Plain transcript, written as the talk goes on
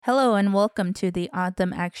Hello and welcome to the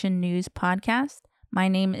Autumn Action News podcast. My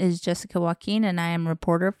name is Jessica Joaquin and I am a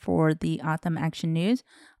reporter for the Autumn Action News.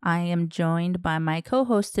 I am joined by my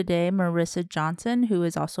co-host today, Marissa Johnson, who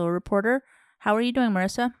is also a reporter. How are you doing,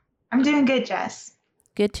 Marissa? I'm doing good, Jess.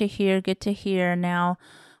 Good to hear. Now,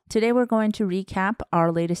 today we're going to recap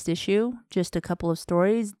our latest issue, just a couple of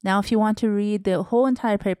stories. Now, if you want to read the whole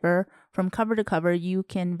entire paper from cover to cover, you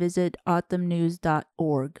can visit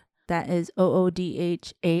autumnnews.org. That is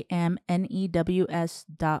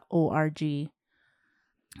oodhamnews.org.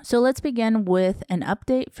 So let's begin with an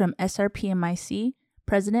update from SRPMIC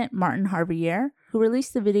President Martin Harvier, who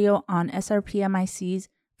released the video on SRPMIC's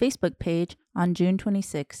Facebook page on June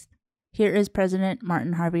 26th. Here is President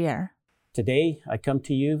Martin Harvier. Today, I come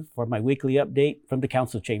to you for my weekly update from the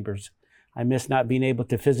council chambers. I miss not being able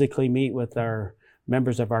to physically meet with our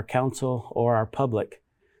members of our council or our public,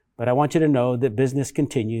 but I want you to know that business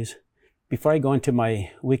continues. Before I go into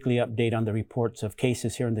my weekly update on the reports of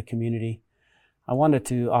cases here in the community, I wanted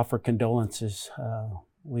to offer condolences.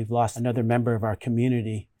 We've lost another member of our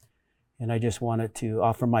community, and I just wanted to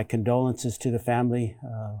offer my condolences to the family.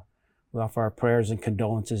 We offer our prayers and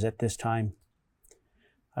condolences at this time.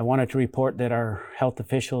 I wanted to report that our health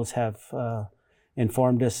officials have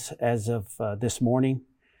informed us as of this morning.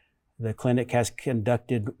 The clinic has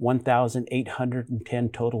conducted 1,810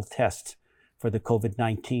 total tests for the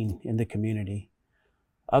COVID-19 in the community.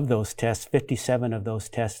 Of those tests, 57 of those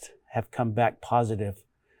tests have come back positive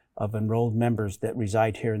of enrolled members that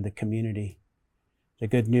reside here in the community. The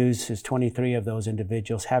good news is 23 of those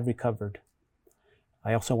individuals have recovered.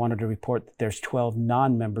 I also wanted to report that there's 12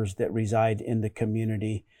 non-members that reside in the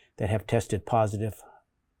community that have tested positive,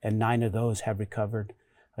 and 9 of those have recovered.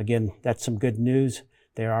 Again, that's some good news.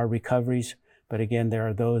 There are recoveries, but again, there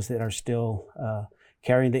are those that are still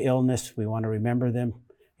carrying the illness. We want to remember them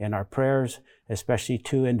in our prayers, especially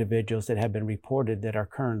 2 individuals that have been reported that are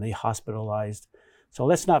currently hospitalized. So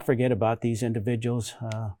let's not forget about these individuals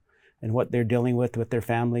and what they're dealing with their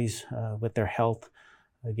families, with their health.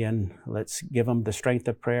 Again, let's give them the strength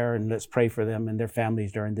of prayer and let's pray for them and their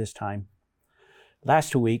families during this time.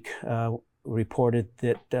 Last week, reported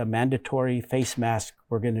that mandatory face masks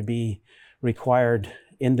were going to be required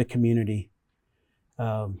in the community.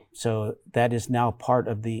 So that is now part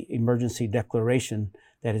of the emergency declaration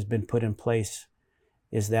that has been put in place,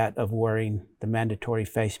 is that of wearing the mandatory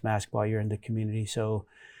face mask while you're in the community. So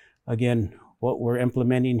again, what we're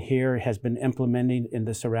implementing here has been implemented in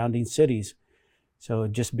the surrounding cities. So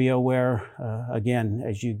just be aware, again,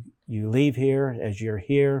 as you leave here, as you're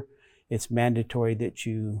here, it's mandatory that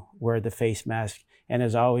you wear the face mask. And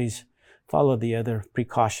as always, follow the other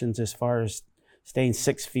precautions as far as staying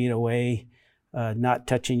 6 feet away, not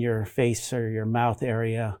touching your face or your mouth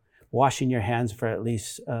area, washing your hands for at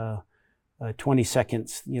least 20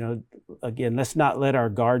 seconds. Again, let's not let our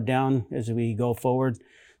guard down as we go forward.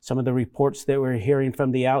 Some of the reports that we're hearing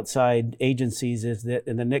from the outside agencies is that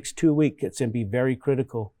in the next 2 weeks, it's going to be very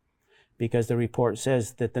critical because the report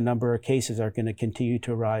says that the number of cases are going to continue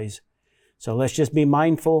to rise. So let's just be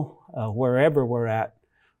mindful wherever we're at.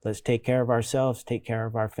 Let's take care of ourselves, take care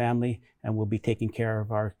of our family, and we'll be taking care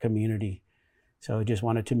of our community. So I just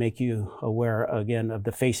wanted to make you aware again of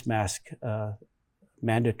the face mask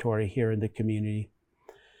mandatory here in the community.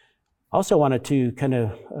 Also wanted to kind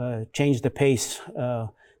of change the pace.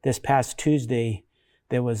 This past Tuesday,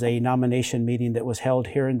 there was a nomination meeting that was held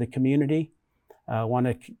here in the community. I want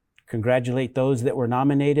to congratulate those that were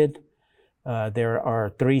nominated. There are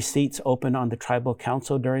 3 seats open on the tribal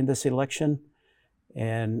council during this election.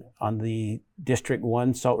 And on the District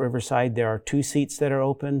 1 Salt River side, there are 2 seats that are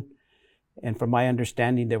open. And from my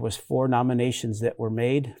understanding, there was 4 nominations that were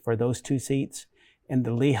made for those 2 seats. In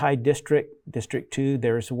the Lehigh District, District 2,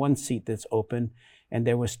 there's 1 seat that's open, and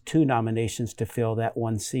there was 2 nominations to fill that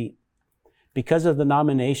 1 seat. Because of the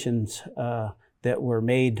nominations that were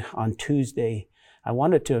made on Tuesday, I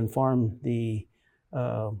wanted to inform the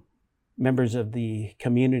members of the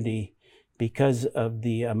community, because of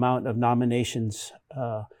the amount of nominations,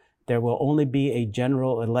 there will only be a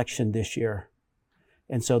general election this year.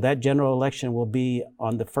 And so that general election will be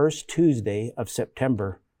on the first Tuesday of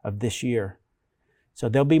September of this year. So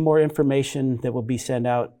there'll be more information that will be sent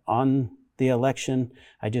out on the election.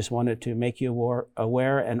 I just wanted to make you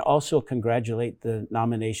aware and also congratulate the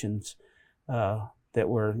nominations that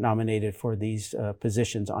were nominated for these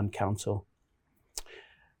positions on council.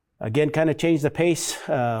 Again, kind of change the pace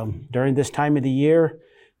during this time of the year.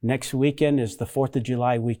 Next weekend is the 4th of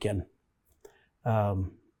July weekend.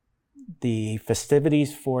 The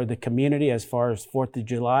festivities for the community as far as 4th of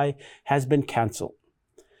July has been canceled.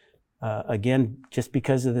 Again, just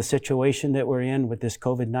because of the situation that we're in with this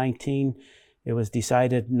COVID-19, it was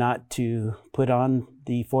decided not to put on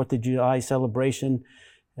the 4th of July celebration,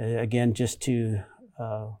 again, just to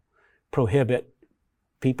prohibit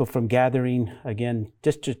people from gathering, again,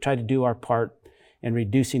 just to try to do our part in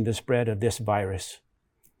reducing the spread of this virus.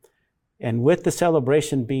 And with the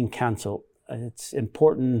celebration being canceled, it's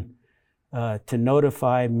important to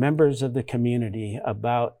notify members of the community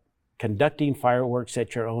about conducting fireworks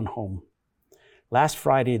at your own home. Last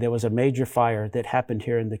Friday, there was a major fire that happened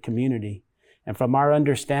here in the community. And from our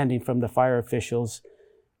understanding from the fire officials,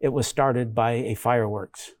 it was started by a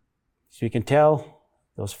fireworks. So you can tell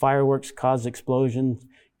those fireworks cause explosions,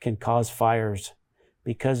 can cause fires.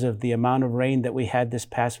 Because of the amount of rain that we had this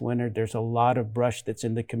past winter, there's a lot of brush that's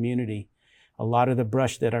in the community, a lot of the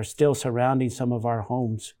brush that are still surrounding some of our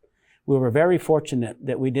homes. We were very fortunate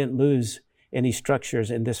that we didn't lose any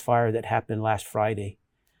structures in this fire that happened last Friday.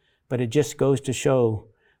 But it just goes to show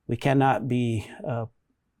we cannot be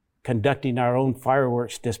conducting our own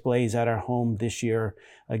fireworks displays at our home this year,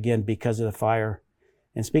 again, because of the fire.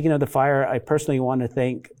 And speaking of the fire, I personally want to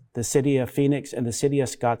thank the city of Phoenix and the city of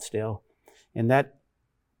Scottsdale. And that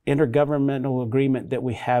intergovernmental agreement that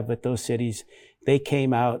we have with those cities, they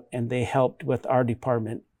came out and they helped with our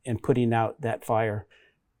department in putting out that fire.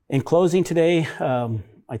 In closing today,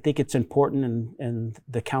 I think it's important, and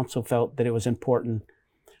the council felt that it was important.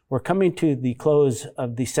 We're coming to the close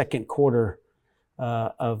of the second quarter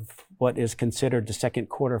of what is considered the second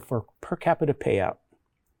quarter for per capita payout.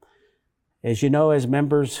 As you know, as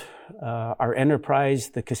members, our enterprise,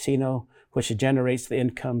 the casino, which generates the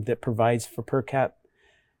income that provides for per cap,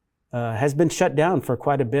 has been shut down for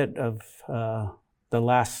quite a bit of the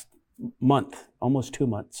last month, almost 2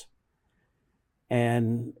 months.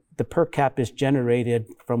 And the per cap is generated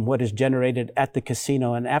from what is generated at the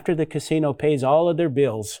casino. And after the casino pays all of their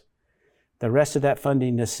bills, the rest of that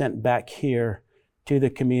funding is sent back here to the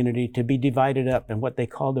community to be divided up in what they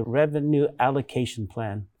call the revenue allocation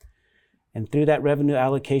plan. And through that revenue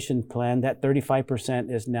allocation plan, that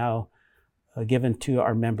 35% is now given to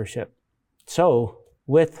our membership. So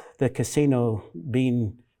with the casino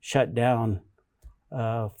being shut down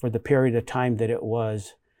for the period of time that it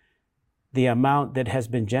was, the amount that has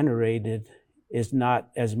been generated is not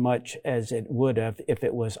as much as it would have if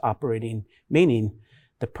it was operating, meaning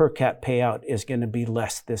the per cap payout is going to be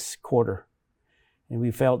less this quarter. And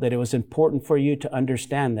we felt that it was important for you to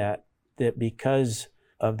understand that because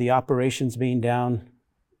of the operations being down,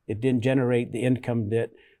 it didn't generate the income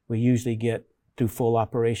that we usually get through full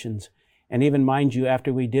operations. And even mind you,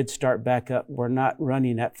 after we did start back up, we're not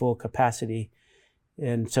running at full capacity.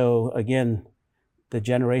 And so again, the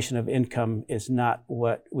generation of income is not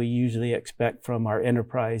what we usually expect from our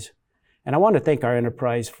enterprise. And I want to thank our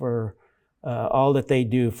enterprise for all that they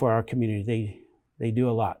do for our community. They do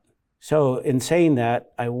a lot. So in saying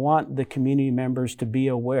that, I want the community members to be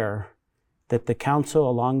aware that the council,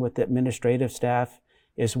 along with the administrative staff,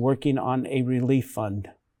 is working on a relief fund.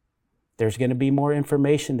 There's going to be more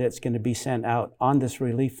information that's going to be sent out on this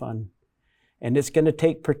relief fund. And it's going to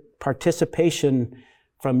take participation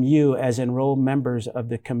from you as enrolled members of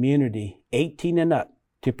the community, 18 and up,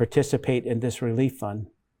 to participate in this relief fund.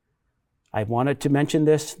 I wanted to mention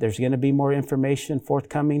this. There's going to be more information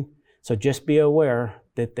forthcoming. So just be aware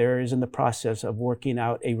that there is in the process of working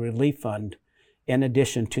out a relief fund in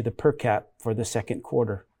addition to the per cap for the second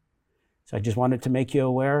quarter. So I just wanted to make you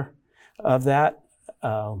aware of that.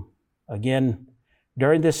 Again,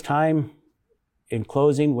 during this time, in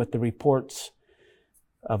closing with the reports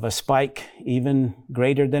of a spike even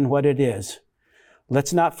greater than what it is,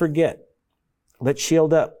 let's not forget, let's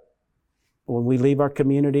shield up. When we leave our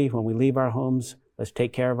community, when we leave our homes, let's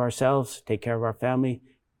take care of ourselves, take care of our family,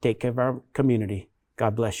 take care of our community.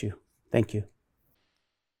 God bless you. Thank you.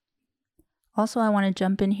 Also, I want to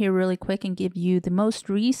jump in here really quick and give you the most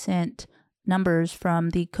recent numbers from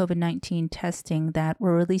the COVID-19 testing that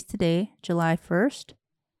were released today, July 1st.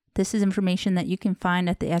 This is information that you can find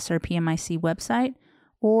at the SRPMIC website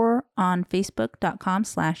or on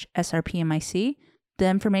facebook.com/SRPMIC. The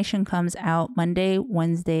information comes out Monday,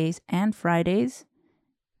 Wednesdays, and Fridays.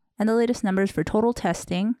 And the latest numbers for total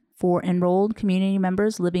testing for enrolled community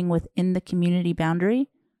members living within the community boundary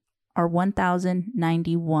are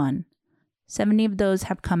 1,091. 70 of those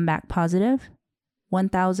have come back positive.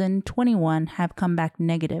 1,021 have come back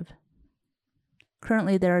negative.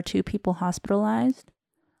 Currently, there are 2 people hospitalized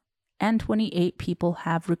and 28 people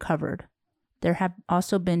have recovered. There have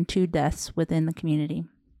also been 2 deaths within the community.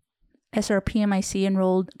 SRPMIC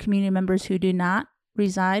enrolled community members who do not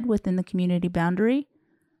reside within the community boundary,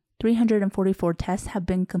 344 tests have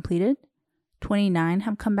been completed. 29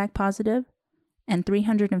 have come back positive, and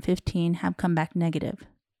 315 have come back negative.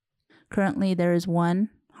 Currently, there is 1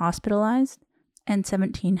 hospitalized, and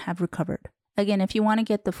 17 have recovered. Again, if you want to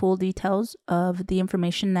get the full details of the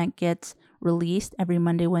information that gets released every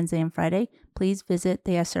Monday, Wednesday, and Friday, please visit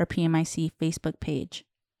the SRPMIC Facebook page.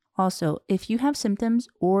 Also, if you have symptoms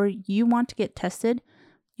or you want to get tested,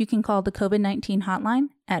 you can call the COVID-19 hotline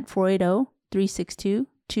at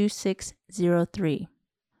 480-362-2603.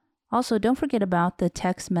 Also, don't forget about the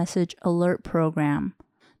text message alert program.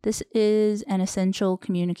 This is an essential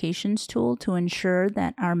communications tool to ensure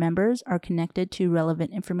that our members are connected to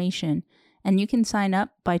relevant information, and you can sign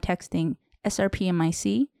up by texting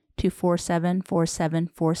SRPMIC to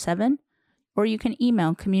 474747, or you can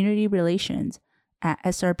email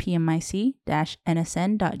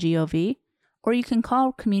communityrelations@srpmic-nsn.gov, or you can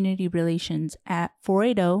call Community Relations at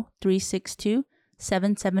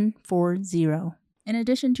 480-362-7740. In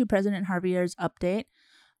addition to President Javier's update,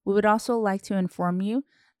 we would also like to inform you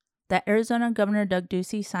that Arizona Governor Doug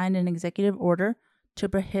Ducey signed an executive order to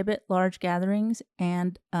prohibit large gatherings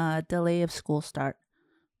and delay of school start.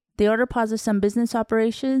 The order pauses some business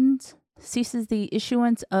operations, ceases the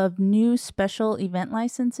issuance of new special event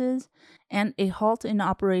licenses, and a halt in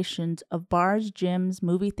operations of bars, gyms,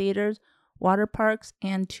 movie theaters, water parks,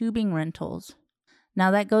 and tubing rentals.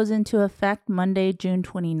 Now that goes into effect Monday, June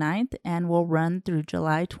 29th, and will run through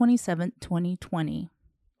July 27th, 2020.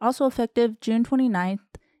 Also effective June 29th,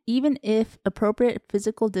 even if appropriate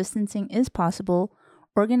physical distancing is possible,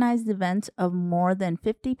 organized events of more than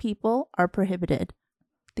 50 people are prohibited.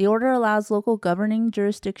 The order allows local governing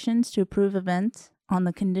jurisdictions to approve events on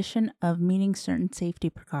the condition of meeting certain safety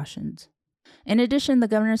precautions. In addition, the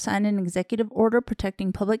governor signed an executive order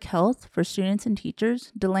protecting public health for students and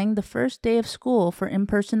teachers, delaying the first day of school for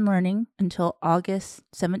in-person learning until August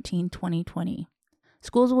 17, 2020.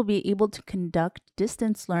 Schools will be able to conduct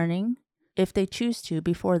distance learning if they choose to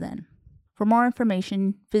before then. For more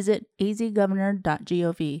information, visit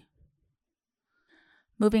azgovernor.gov.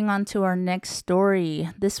 Moving on to our next story.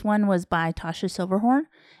 This one was by Tasha Silverhorn,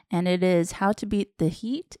 and it is How to Beat the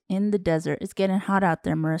Heat in the Desert. It's getting hot out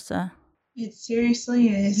there, Marissa. It seriously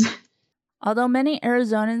is. Although many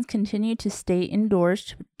Arizonans continue to stay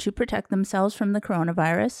indoors to protect themselves from the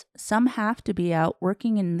coronavirus, some have to be out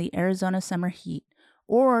working in the Arizona summer heat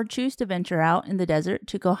or choose to venture out in the desert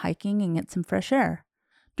to go hiking and get some fresh air.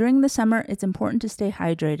 During the summer, it's important to stay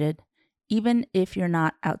hydrated, even if you're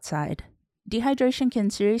not outside. Dehydration can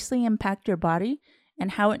seriously impact your body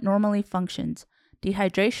and how it normally functions.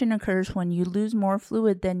 Dehydration occurs when you lose more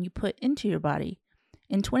fluid than you put into your body.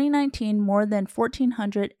 In 2019, more than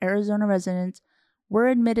 1,400 Arizona residents were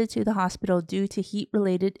admitted to the hospital due to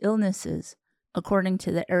heat-related illnesses, according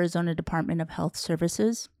to the Arizona Department of Health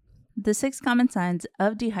Services. The 6 common signs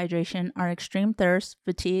of dehydration are extreme thirst,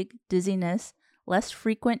 fatigue, dizziness, less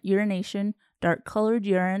frequent urination, dark-colored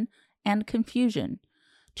urine, and confusion.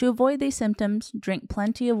 To avoid these symptoms, drink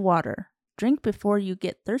plenty of water. Drink before you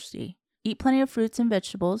get thirsty. Eat plenty of fruits and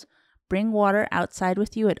vegetables. Bring water outside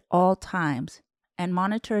with you at all times, and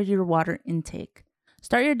monitor your water intake.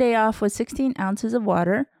 Start your day off with 16 ounces of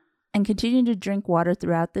water and continue to drink water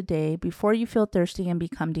throughout the day before you feel thirsty and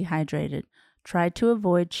become dehydrated. Try to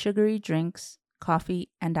avoid sugary drinks, coffee,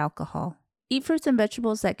 and alcohol. Eat fruits and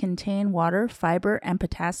vegetables that contain water, fiber, and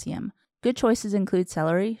potassium. Good choices include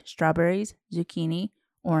celery, strawberries, zucchini,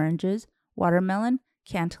 oranges, watermelon,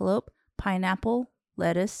 cantaloupe, pineapple,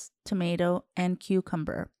 lettuce, tomato, and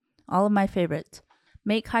cucumber. All of my favorites.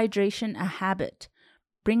 Make hydration a habit.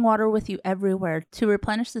 Bring water with you everywhere to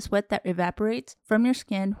replenish the sweat that evaporates from your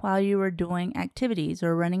skin while you are doing activities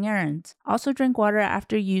or running errands. Also drink water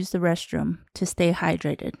after you use the restroom to stay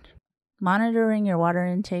hydrated. Monitoring your water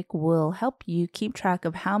intake will help you keep track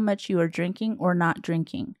of how much you are drinking or not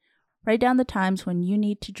drinking. Write down the times when you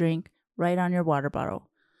need to drink right on your water bottle.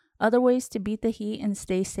 Other ways to beat the heat and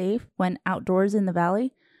stay safe when outdoors in the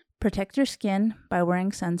valley: protect your skin by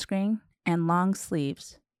wearing sunscreen and long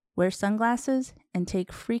sleeves. Wear sunglasses and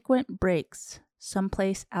take frequent breaks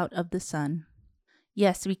someplace out of the sun.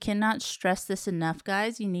 Yes, we cannot stress this enough,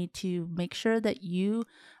 guys. You need to make sure that you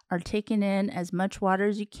are taking in as much water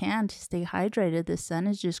as you can to stay hydrated. The sun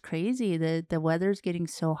is just crazy. The weather's getting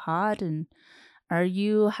so hot. And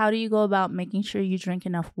how do you go about making sure you drink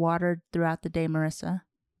enough water throughout the day, Marissa?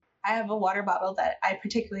 I have a water bottle that I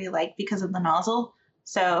particularly like because of the nozzle,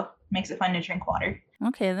 so makes it fun to drink water.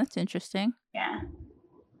 Okay, that's interesting. Yeah.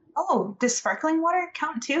 Oh, does sparkling water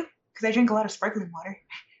count too? Because I drink a lot of sparkling water.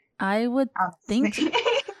 I would think so.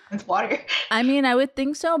 It's water. I mean, I would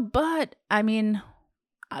think so, but I mean,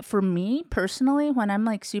 for me personally, when I'm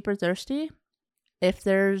like super thirsty, if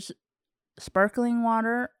there's sparkling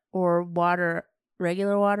water or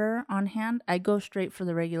regular water on hand, I go straight for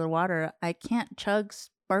the regular water. I can't chug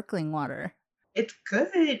sparkling water. It's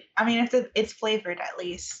good. I mean, if it's flavored at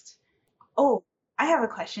least. Oh, I have a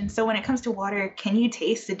question. So when it comes to water, can you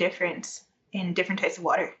taste the difference in different types of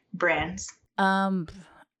water brands?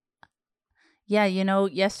 Yeah,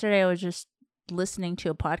 yesterday I was just listening to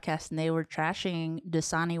a podcast and they were trashing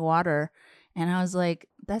Dasani water, and I was like,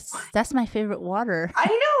 that's my favorite water. I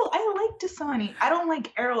know. I like Dasani. I don't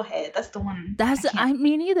like Arrowhead. That's the one. I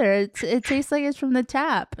mean, either. It tastes like it's from the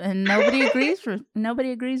tap, and nobody agrees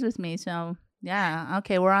with me. So yeah,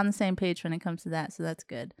 okay, we're on the same page when it comes to that. So that's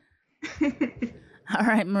good. All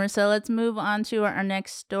right, Marissa, let's move on to our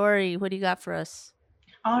next story. What do you got for us?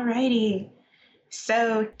 Alrighty.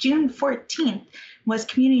 So June 14th was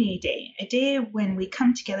Community Day, a day when we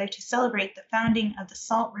come together to celebrate the founding of the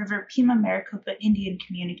Salt River Pima Maricopa Indian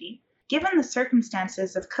community. Given the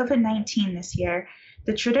circumstances of COVID-19 this year,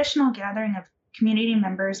 the traditional gathering of community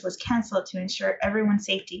members was canceled to ensure everyone's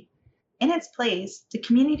safety. In its place, the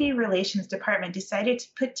Community Relations Department decided to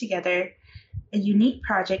put together a unique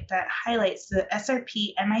project that highlights the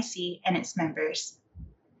SRP MIC and its members.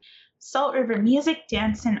 Salt River Music,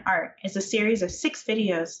 Dance, and Art is a series of 6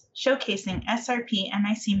 videos showcasing SRP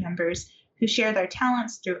MIC members who share their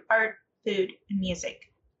talents through art, food, and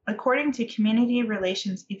music. According to Community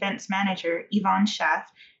Relations Events Manager Yvonne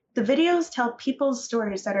Schaff, the videos tell people's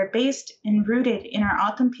stories that are based and rooted in our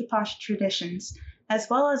O'odham Pipos traditions, as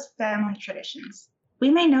well as family traditions. We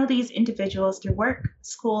may know these individuals through work,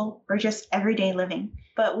 school, or just everyday living,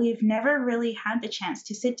 but we've never really had the chance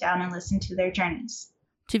to sit down and listen to their journeys.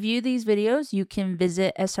 To view these videos, you can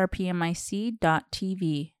visit srpmic.tv.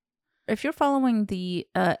 If you're following the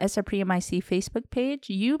SRPMIC Facebook page,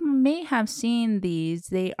 you may have seen these.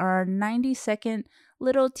 They are 90-second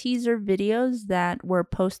little teaser videos that were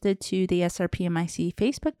posted to the SRPMIC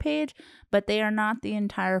Facebook page, but they are not the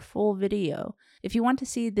entire full video. If you want to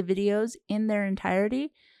see the videos in their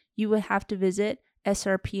entirety, you would have to visit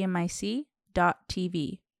srpmic.tv.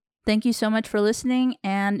 Thank you so much for listening,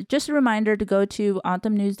 and just a reminder to go to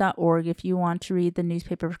OthamNews.org if you want to read the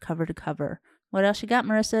newspaper cover to cover. What else you got,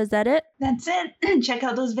 Marissa? Is that it? That's it. Check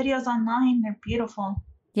out those videos online. They're beautiful.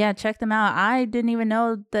 Yeah, check them out. I didn't even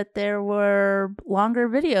know that there were longer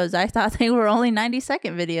videos. I thought they were only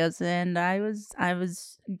 90-second videos, and I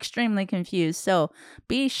was extremely confused. So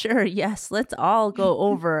be sure, yes, let's all go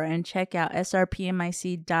over and check out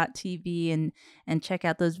srpmic.tv and check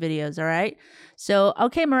out those videos, all right? So,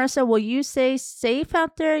 okay, Marissa, will you stay safe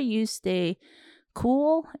out there? You stay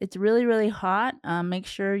cool. It's really, really hot. Make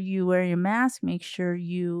sure you wear your mask. Make sure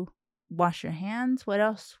you wash your hands. What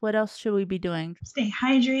else should we be doing? Stay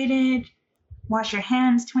hydrated, wash your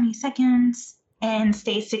hands 20 seconds, and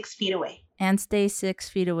stay 6 feet away. And stay 6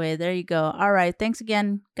 feet away. There you go. All right. Thanks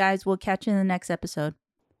again, guys. We'll catch you in the next episode.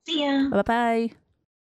 See ya. Bye-bye.